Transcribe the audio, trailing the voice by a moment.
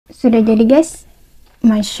Sudah jadi guys,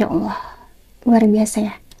 Masya Allah, luar biasa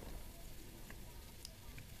ya.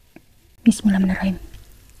 Bismillahirrahmanirrahim.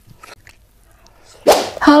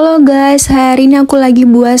 Halo guys, hari ini aku lagi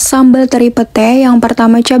buat sambal teri pete. Yang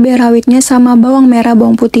pertama cabai rawitnya sama bawang merah,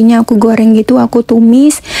 bawang putihnya aku goreng gitu, aku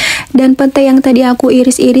tumis. Dan pete yang tadi aku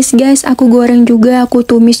iris-iris guys, aku goreng juga, aku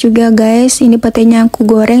tumis juga guys. Ini petenya aku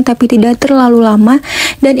goreng tapi tidak terlalu lama.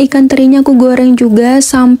 Dan ikan terinya aku goreng juga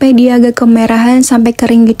sampai dia agak kemerahan, sampai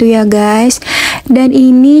kering gitu ya guys. Dan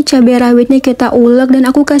ini cabai rawitnya kita ulek dan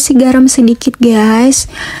aku kasih garam sedikit guys.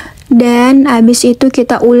 Dan habis itu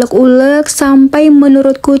kita ulek-ulek sampai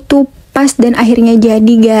menurutku tuh pas dan akhirnya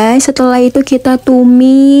jadi guys. Setelah itu kita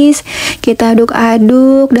tumis, kita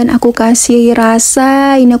aduk-aduk dan aku kasih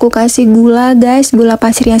rasa. Ini aku kasih gula guys, gula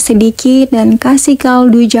pasirnya sedikit dan kasih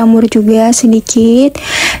kaldu jamur juga sedikit.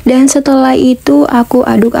 Dan setelah itu aku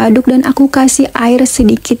aduk-aduk dan aku kasih air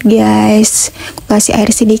sedikit guys. Aku kasih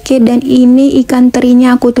air sedikit dan ini ikan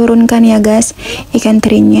terinya aku turunkan ya guys. Ikan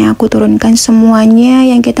terinya aku turunkan semuanya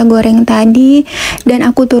yang kita goreng tadi dan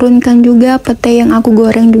aku turunkan juga pete yang aku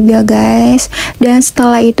goreng juga guys. Dan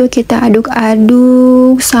setelah itu kita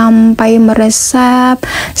aduk-aduk sampai meresap,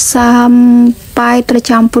 sampai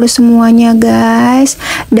tercampur semuanya guys.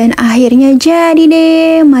 Dan akhirnya jadi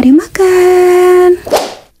deh, mari makan.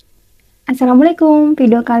 Assalamualaikum,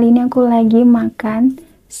 video kali ini aku lagi makan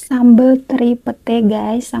sambal teri pete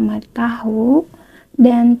guys, sama tahu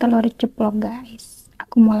dan telur ceplok guys.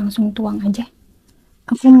 Aku mau langsung tuang aja.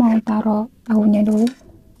 Aku mau taruh tahunya dulu.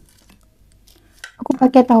 Aku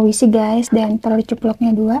pakai tahu isi guys dan telur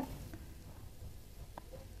ceploknya 2.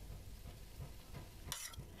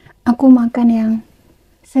 Aku makan yang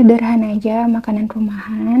sederhana aja, makanan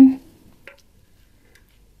rumahan.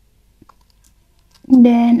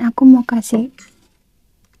 Dan aku mau kasih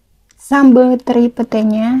sambal teri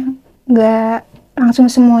petenya, gak langsung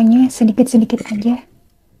semuanya, sedikit-sedikit aja.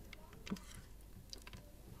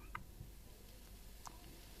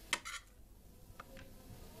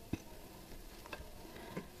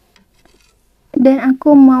 Dan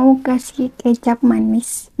aku mau kasih kecap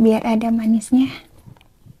manis biar ada manisnya.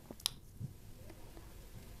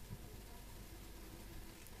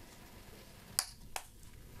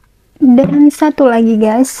 Dan satu lagi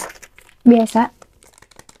guys, biasa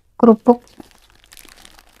kerupuk.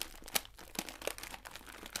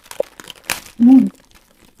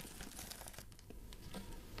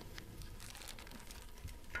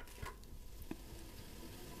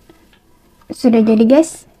 Sudah jadi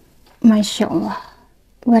guys, Masya Allah,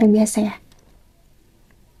 luar biasa ya.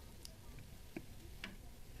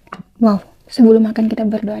 Wow, sebelum makan kita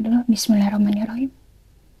berdoa dulu. Bismillahirrahmanirrahim.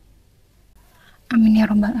 Amin ya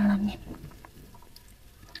robbal alamin.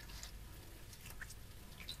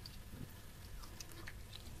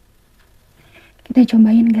 Kita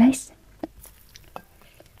cobain guys.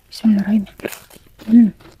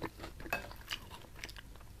 Bismillahirrahmanirrahim.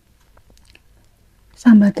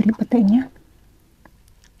 Sambal teri petenya.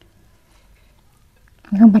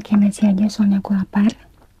 Aku pakai nasi aja soalnya aku lapar.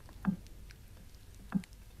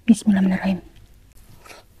 Bismillahirrahmanirrahim.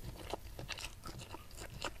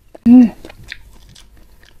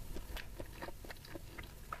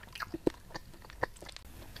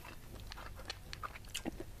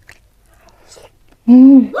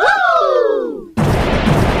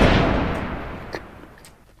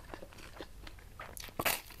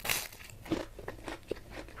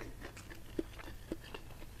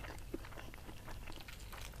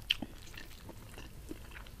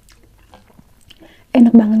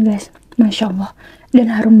 Enak banget guys, Masya Allah, dan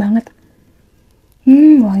harum banget.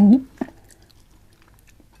 Wangi.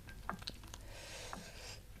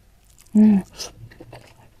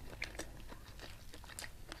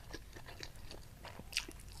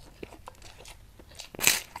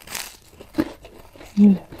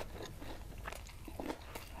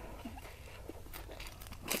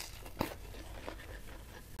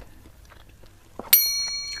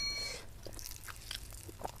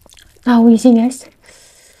 Tahu isi guys.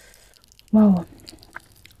 Wow,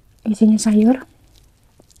 isinya sayur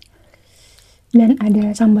dan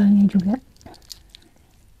ada sambalnya juga.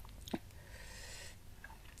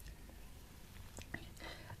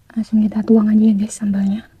 Langsung kita tuang aja ya guys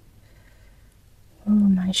sambalnya.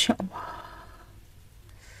 Masya Allah.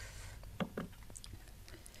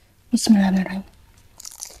 Bismillahirrahmanirrahim.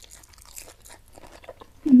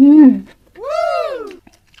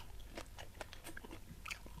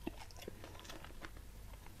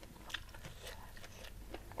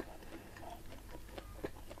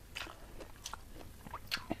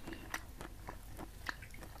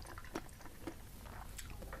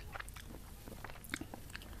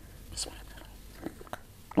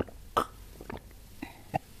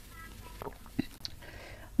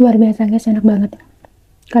 Luar biasa guys, enak banget.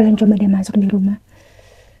 Kalian coba deh masak di rumah.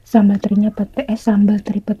 Sambal terinya sambal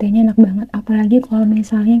teri petenya enak banget. Apalagi kalau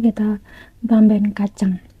misalnya kita tambahin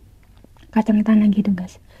kacang tanah gitu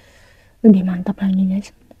guys, lebih mantap lagi guys.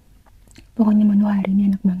 Pokoknya menu hari ini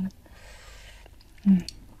enak banget.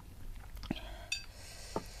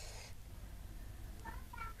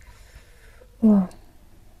 Wow,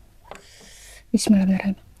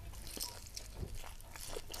 bismillahirrahmanirrahim.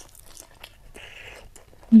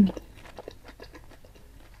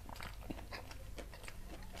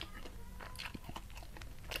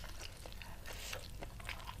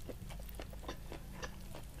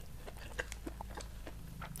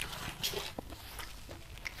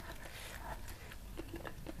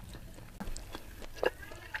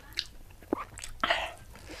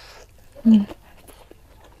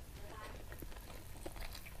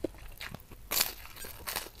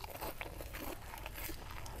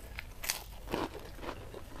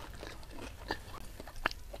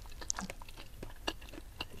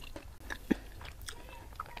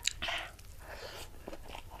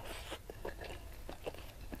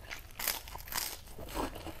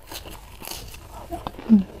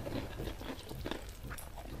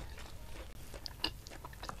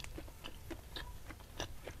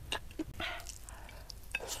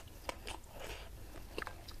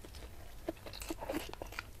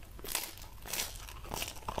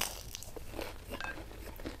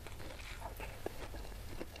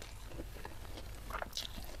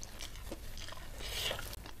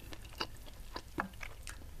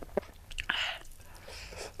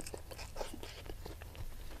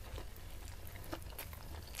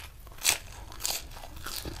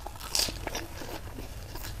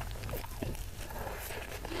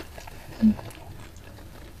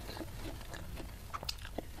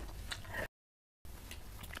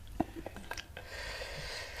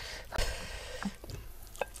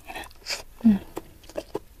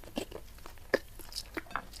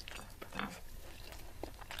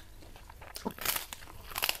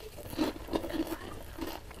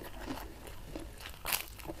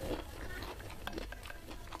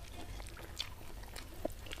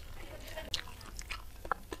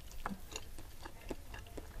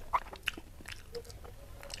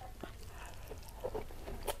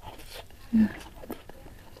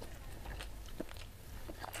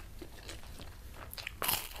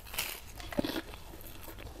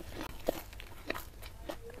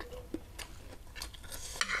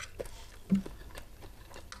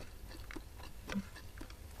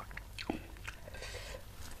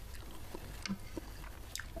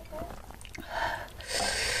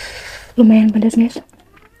 Lumayan pedas guys,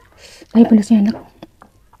 tapi pedasnya enak.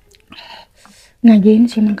 Nagihin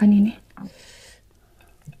sih makan ini.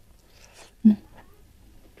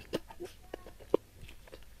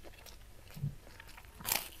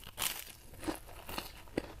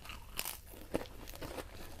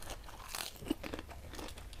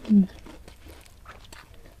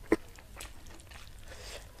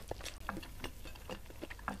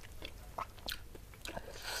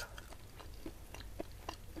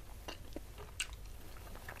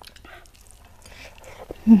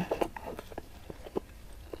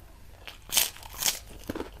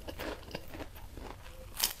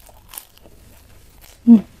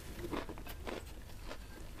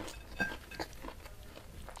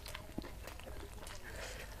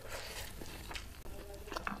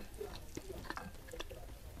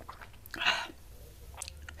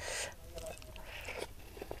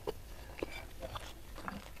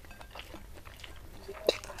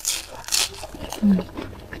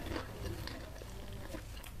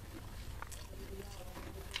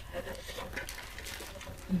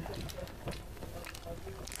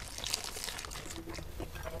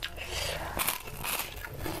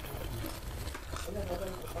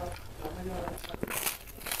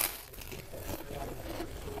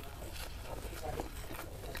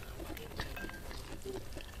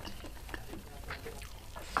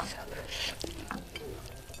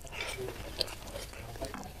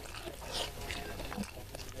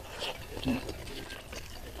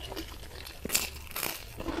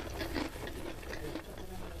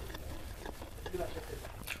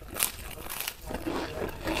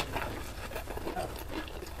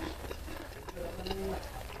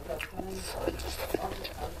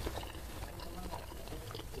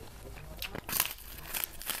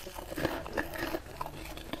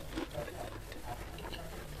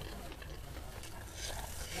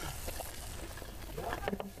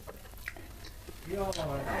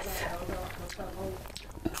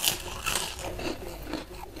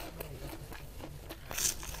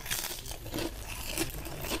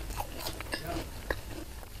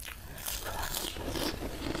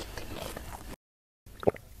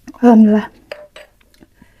 Alhamdulillah.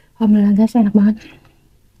 Alhamdulillah guys, enak banget.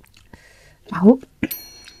 Tahu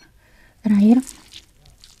terakhir.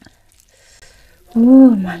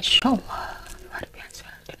 Masya Allah, luar biasa.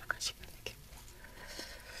 Terima kasih banyak.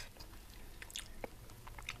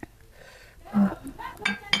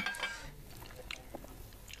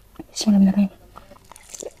 Bismillahirrahmanirrahim.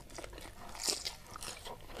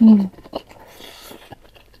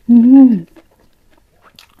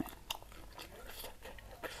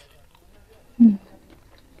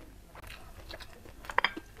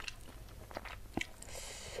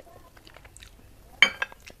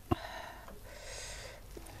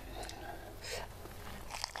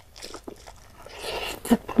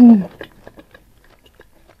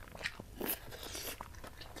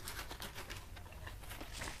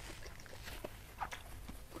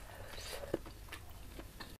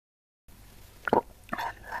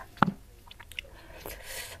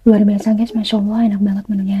 Luar biasa guys, Masya Allah, enak banget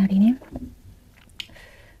menunya hari ini.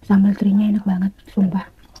 Sambal terinya enak banget, sumpah.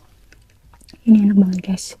 Ini enak banget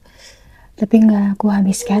guys. Tapi nggak aku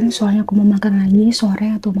habiskan, soalnya aku mau makan lagi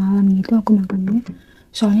sore atau malam gitu aku makannya.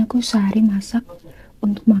 Soalnya aku sehari masak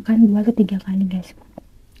untuk makan 2 atau 3 kali guys.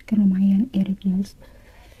 Kan lumayan irit guys.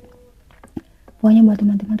 Pokoknya buat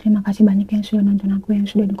teman-teman, terima kasih banyak yang sudah nonton aku, yang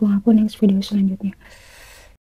sudah dukung aku. Next video selanjutnya.